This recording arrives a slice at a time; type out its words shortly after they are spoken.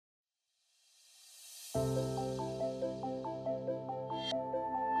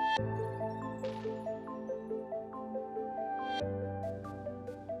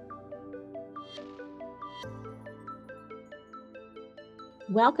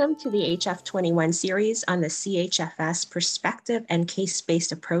Welcome to the HF21 series on the CHFS Perspective and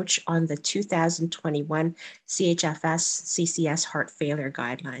Case-Based Approach on the 2021 CHFS CCS Heart Failure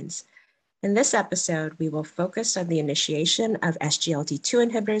Guidelines. In this episode, we will focus on the initiation of SGLT2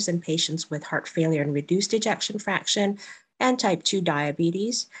 inhibitors in patients with heart failure and reduced ejection fraction and type 2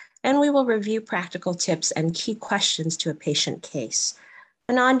 diabetes, and we will review practical tips and key questions to a patient case.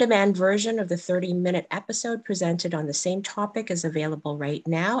 An on-demand version of the 30-minute episode presented on the same topic is available right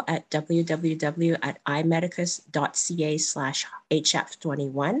now at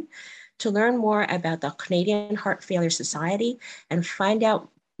www.imedicus.ca/HF21. To learn more about the Canadian Heart Failure Society and find out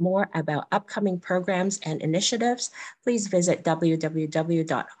more about upcoming programs and initiatives, please visit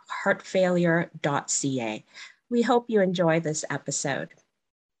www.heartfailure.ca. We hope you enjoy this episode.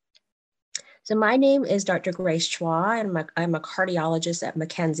 So my name is Dr. Grace Chua, and I'm a cardiologist at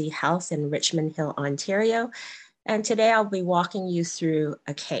Mackenzie Health in Richmond Hill, Ontario. And today I'll be walking you through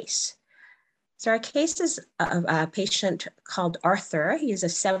a case. So our case is a patient called Arthur. He is a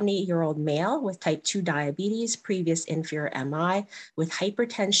 70-year-old male with type 2 diabetes, previous inferior MI, with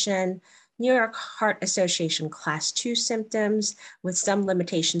hypertension, New York Heart Association class 2 symptoms with some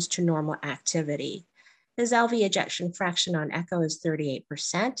limitations to normal activity. His LV ejection fraction on echo is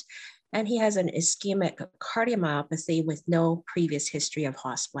 38%. And he has an ischemic cardiomyopathy with no previous history of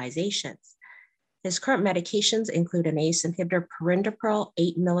hospitalizations. His current medications include an ACE inhibitor, perindopril,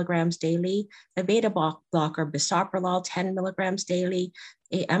 8 milligrams daily, a beta blocker, bisoprolol, 10 milligrams daily,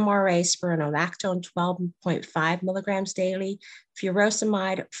 a MRA, spironolactone, 12.5 milligrams daily,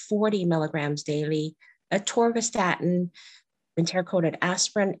 furosemide, 40 milligrams daily, atorvastatin, enteric-coated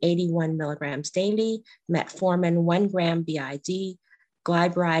aspirin, 81 milligrams daily, metformin, 1 gram BID,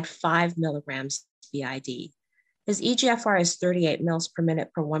 glyburide, 5 milligrams BID. His EGFR is 38 mils per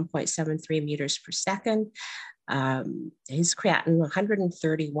minute per 1.73 meters per second. His creatinine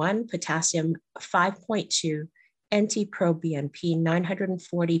 131, potassium 5.2, NT-proBNP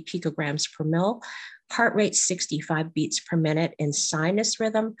 940 picograms per mil, heart rate 65 beats per minute in sinus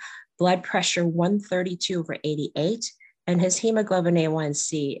rhythm, blood pressure 132/88, and his hemoglobin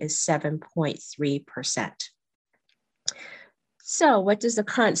A1C is 7.3%. So what does the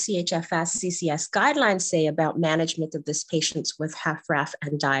current CHFS CCS guidelines say about management of this patients with HFrEF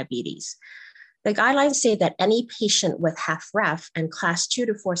and diabetes? The guidelines say that any patient with HFrEF and class 2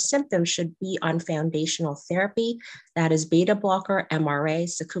 to 4 symptoms should be on foundational therapy, that is beta blocker, MRA,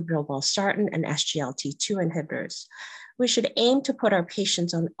 sacubitril/valsartan, and SGLT2 inhibitors. We should aim to put our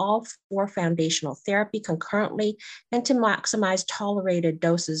patients on all 4 foundational therapy concurrently and to maximize tolerated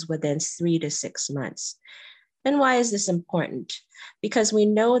doses within 3 to 6 months. And why is this important? Because we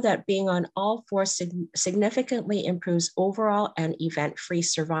know that being on all 4 significantly improves overall and event-free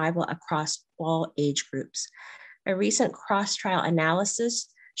survival across all age groups. A recent cross-trial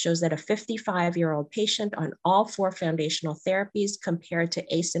analysis shows that a 55-year-old patient on all 4 foundational therapies compared to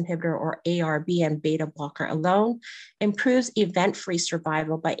ACE inhibitor or ARB and beta blocker alone improves event-free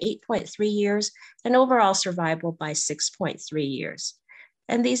survival by 8.3 years and overall survival by 6.3 years.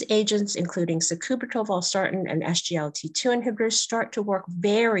 And these agents, including sacubitril, valsartan, and SGLT2 inhibitors, start to work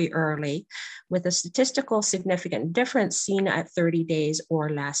very early with a statistical significant difference seen at 30 days or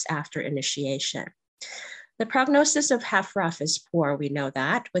less after initiation. The prognosis of HFrEF is poor, we know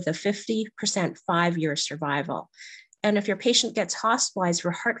that, with a 50% 5-year survival. And if your patient gets hospitalized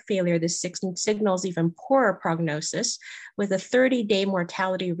for heart failure, this signals even poorer prognosis with a 30-day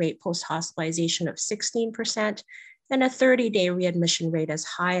mortality rate post-hospitalization of 16%, and a 30-day readmission rate as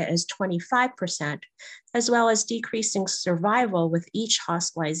high as 25%, as well as decreasing survival with each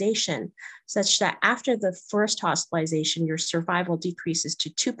hospitalization, such that after the first hospitalization, your survival decreases to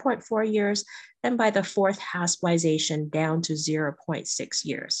 2.4 years, and by the 4th hospitalization down to 0.6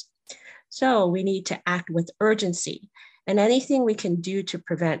 years. So we need to act with urgency, and anything we can do to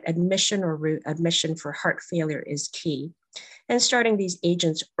prevent admission or readmission for heart failure is key. And starting these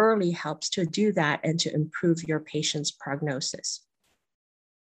agents early helps to do that and to improve your patient's prognosis.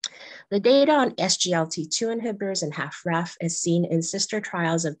 The data on SGLT2 inhibitors and HFrEF is seen in sister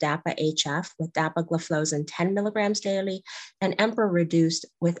trials of DAPA-HF with dapagliflozin 10 milligrams daily and EMPA reduced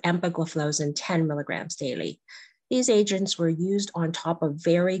with empagliflozin 10 milligrams daily. These agents were used on top of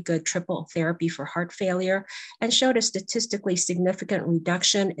very good triple therapy for heart failure and showed a statistically significant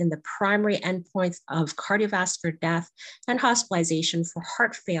reduction in the primary endpoints of cardiovascular death and hospitalization for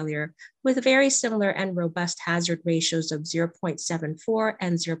heart failure with very similar and robust hazard ratios of 0.74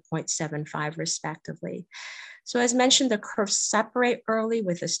 and 0.75 respectively. So as mentioned, the curves separate early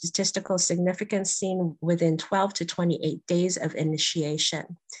with a statistical significance seen within 12 to 28 days of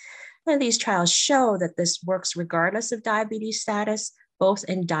initiation. And these trials show that this works regardless of diabetes status, both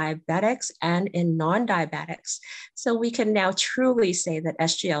in diabetics and in non-diabetics. So we can now truly say that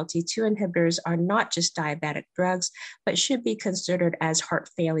SGLT2 inhibitors are not just diabetic drugs, but should be considered as heart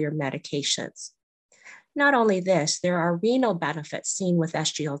failure medications. Not only this, there are renal benefits seen with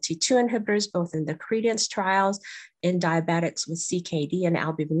SGLT2 inhibitors, both in the Credence trials in diabetics with CKD and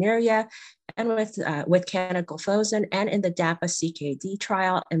albuminuria, and with canagliflozin, and in the DAPA-CKD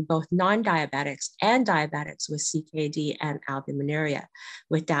trial in both non-diabetics and diabetics with CKD and albuminuria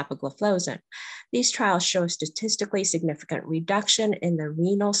with dapagliflozin. These trials show statistically significant reduction in the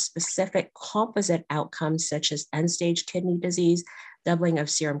renal-specific composite outcomes such as end-stage kidney disease, doubling of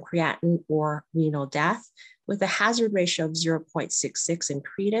serum creatinine, or renal death, with a hazard ratio of 0.66 in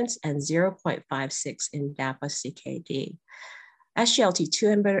Credence and 0.56 in DAPA-CKD.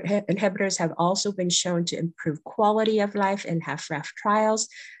 SGLT2 inhibitors have also been shown to improve quality of life in HFrEF trials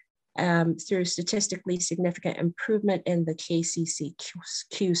through statistically significant improvement in the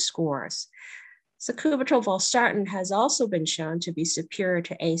KCCQ scores. Sacubitril/valsartan has also been shown to be superior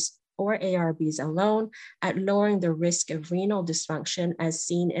to ACE or ARBs alone at lowering the risk of renal dysfunction, as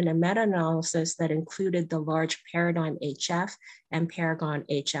seen in a meta-analysis that included the large Paradigm-HF and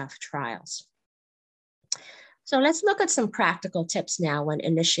Paragon-HF trials. So let's look at some practical tips now when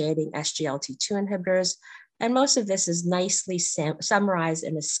initiating SGLT2 inhibitors. And most of this is nicely summarized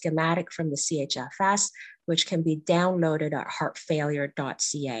in a schematic from the CHFS, which can be downloaded at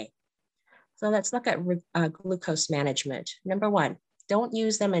heartfailure.ca. So let's look at glucose management. Number one, don't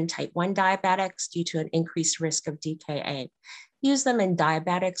use them in type 1 diabetics due to an increased risk of DKA. Use them in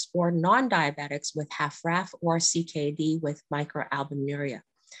diabetics or non-diabetics with HFrEF or CKD with microalbuminuria.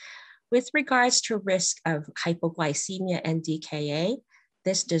 With regards to risk of hypoglycemia and DKA,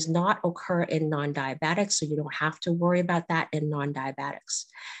 this does not occur in non-diabetics, so you don't have to worry about that in non-diabetics.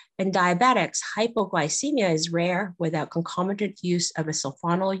 In diabetics, hypoglycemia is rare without concomitant use of a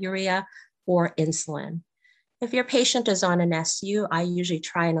sulfonylurea or insulin. If your patient is on an SU, I usually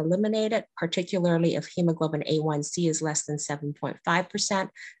try and eliminate it, particularly if hemoglobin A1C is less than 7.5%.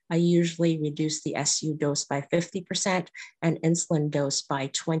 I usually reduce the SU dose by 50% and insulin dose by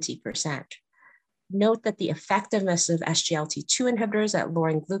 20%. Note that the effectiveness of SGLT2 inhibitors at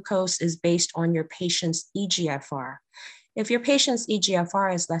lowering glucose is based on your patient's eGFR. If your patient's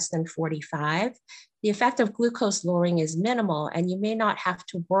eGFR is less than 45, the effect of glucose lowering is minimal, and you may not have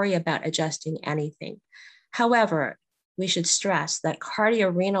to worry about adjusting anything. However, we should stress that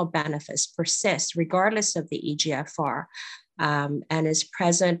cardiorenal benefits persist regardless of the eGFR and is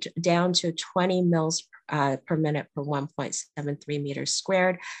present down to 20 mils per minute per 1.73 meters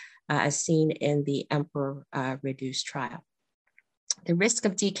squared, as seen in the EMPEROR reduced trial. The risk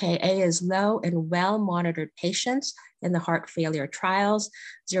of DKA is low in well-monitored patients in the heart failure trials,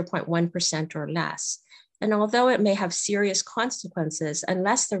 0.1% or less. And although it may have serious consequences,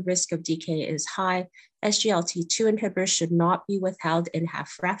 unless the risk of DKA is high, SGLT2 inhibitors should not be withheld in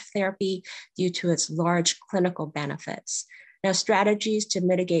HFrEF therapy due to its large clinical benefits. Now, strategies to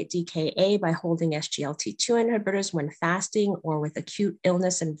mitigate DKA by holding SGLT2 inhibitors when fasting or with acute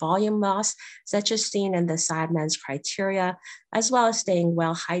illness and volume loss, such as seen in the Seidman's criteria, as well as staying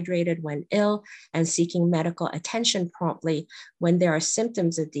well hydrated when ill and seeking medical attention promptly when there are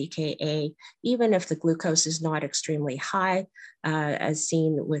symptoms of DKA, even if the glucose is not extremely high, as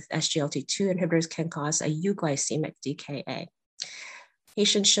seen with SGLT2 inhibitors, can cause a euglycemic DKA.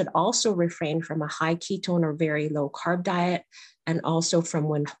 Patients should also refrain from a high ketone or very low carb diet, and also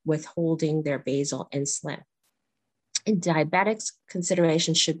from withholding their basal insulin. In diabetics,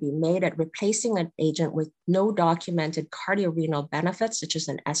 consideration should be made at replacing an agent with no documented cardiorenal benefits, such as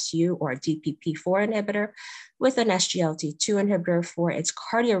an SU or a DPP4 inhibitor, with an SGLT2 inhibitor for its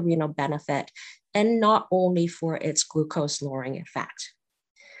cardiorenal benefit and not only for its glucose lowering effect.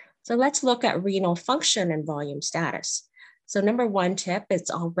 So let's look at renal function and volume status. So number one tip, it's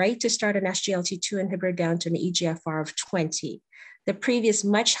all right to start an SGLT2 inhibitor down to an eGFR of 20. The previous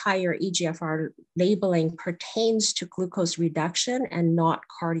much higher eGFR labeling pertains to glucose reduction and not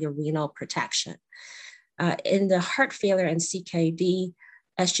cardiorenal protection. In the heart failure and CKD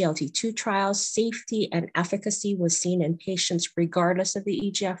SGLT2 trials, safety and efficacy was seen in patients regardless of the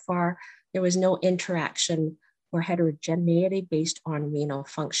eGFR. There was no interaction or heterogeneity based on renal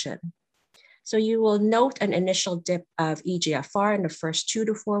function. So you will note an initial dip of eGFR in the first 2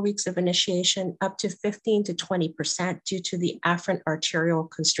 to 4 weeks of initiation, up to 15 to 20% due to the afferent arterial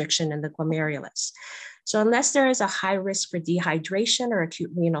constriction in the glomerulus. So unless there is a high risk for dehydration or acute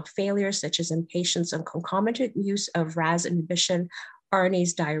renal failure, such as in patients on concomitant use of RAS inhibition,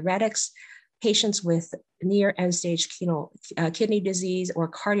 ARNIs, diuretics, patients with near end-stage kidney disease or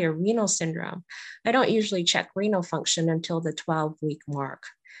cardiorenal syndrome, I don't usually check renal function until the 12-week mark.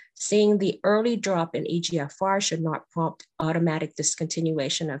 Seeing the early drop in eGFR should not prompt automatic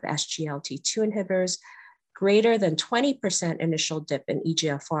discontinuation of SGLT2 inhibitors. Greater than 20% initial dip in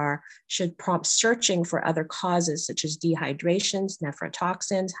eGFR should prompt searching for other causes such as dehydrations,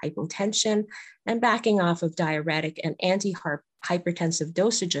 nephrotoxins, hypotension, and backing off of diuretic and antihypertensive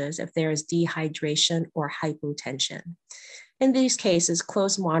dosages if there is dehydration or hypotension. In these cases,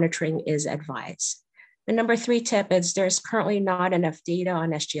 close monitoring is advised. The number 3 tip is there's currently not enough data on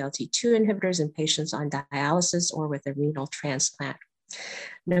SGLT2 inhibitors in patients on dialysis or with a renal transplant.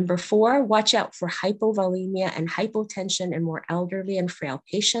 Number 4, watch out for hypovolemia and hypotension in more elderly and frail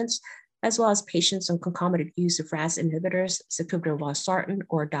patients, as well as patients on concomitant use of RAS inhibitors, sacubitril/valsartan,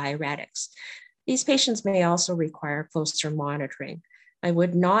 or diuretics. These patients may also require closer monitoring. I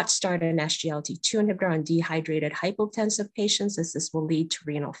would not start an SGLT2 inhibitor on dehydrated hypotensive patients, as this will lead to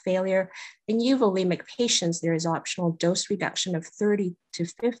renal failure. In euvolemic patients, there is optional dose reduction of 30 to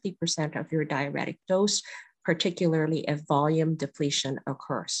 50% of your diuretic dose, particularly if volume depletion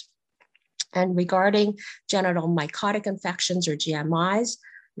occurs. And regarding genital mycotic infections or GMIs,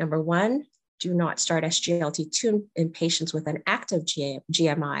 number 1, do not start SGLT2 in patients with an active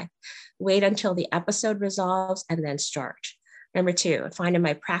GMI. Wait until the episode resolves and then start. Number 2, I find in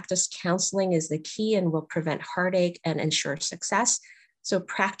my practice counseling is the key and will prevent heartache and ensure success. So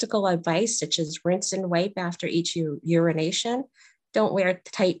practical advice such as rinse and wipe after each urination. Don't wear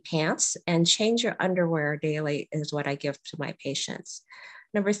tight pants and change your underwear daily is what I give to my patients.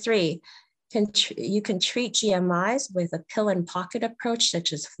 Number 3, you can treat GMIs with a pill and pocket approach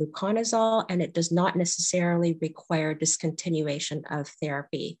such as fluconazole, and it does not necessarily require discontinuation of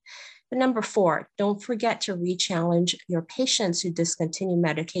therapy. And number 4, don't forget to re-challenge your patients who discontinue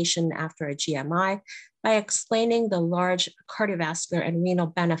medication after a GMI by explaining the large cardiovascular and renal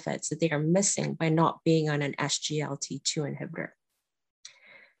benefits that they are missing by not being on an SGLT2 inhibitor.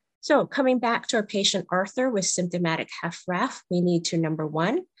 So coming back to our patient Arthur with symptomatic HFrEF, we need to, number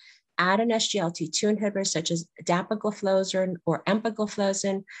 1, add an SGLT2 inhibitor such as dapagliflozin or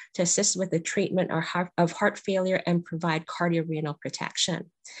empagliflozin to assist with the treatment of heart failure and provide cardiorenal protection.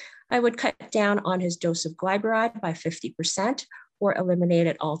 I would cut down on his dose of glyburide by 50% or eliminate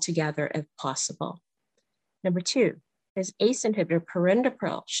it altogether if possible. Number 2, his ACE inhibitor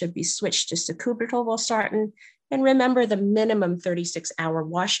perindopril should be switched to sacubitril/valsartan. And remember the minimum 36-hour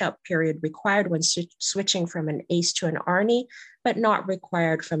washout period required when switching from an ACE to an ARNI, but not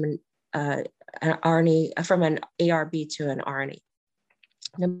required from an ARB to an ARNI.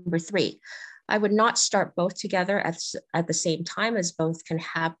 Number 3, I would not start both together at the same time, as both can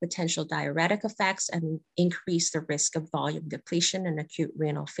have potential diuretic effects and increase the risk of volume depletion and acute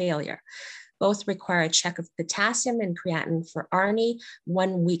renal failure. Both require a check of potassium and creatinine for ARNI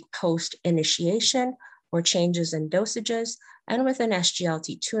 1 week post initiation or changes in dosages, and with an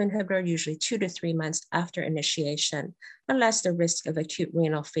SGLT2 inhibitor, usually 2 to 3 months after initiation, unless the risk of acute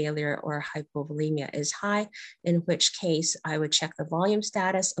renal failure or hypovolemia is high, in which case I would check the volume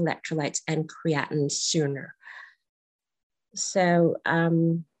status, electrolytes, and creatinine sooner. So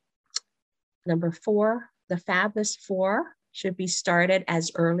number 4, the FABULOUS-4 should be started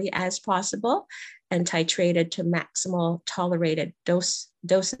as early as possible and titrated to maximal tolerated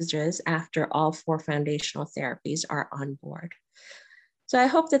dosages after all 4 foundational therapies are on board. So I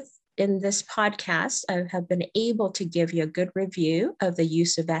hope that in this podcast, I have been able to give you a good review of the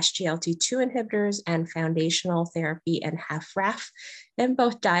use of SGLT2 inhibitors and foundational therapy in HFrEF in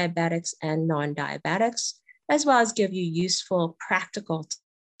both diabetics and non-diabetics, as well as give you useful practical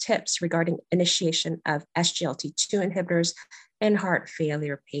tips regarding initiation of SGLT2 inhibitors in heart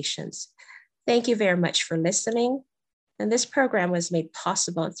failure patients. Thank you very much for listening. And this program was made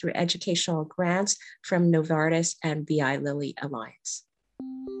possible through educational grants from Novartis and BI Lilly Alliance.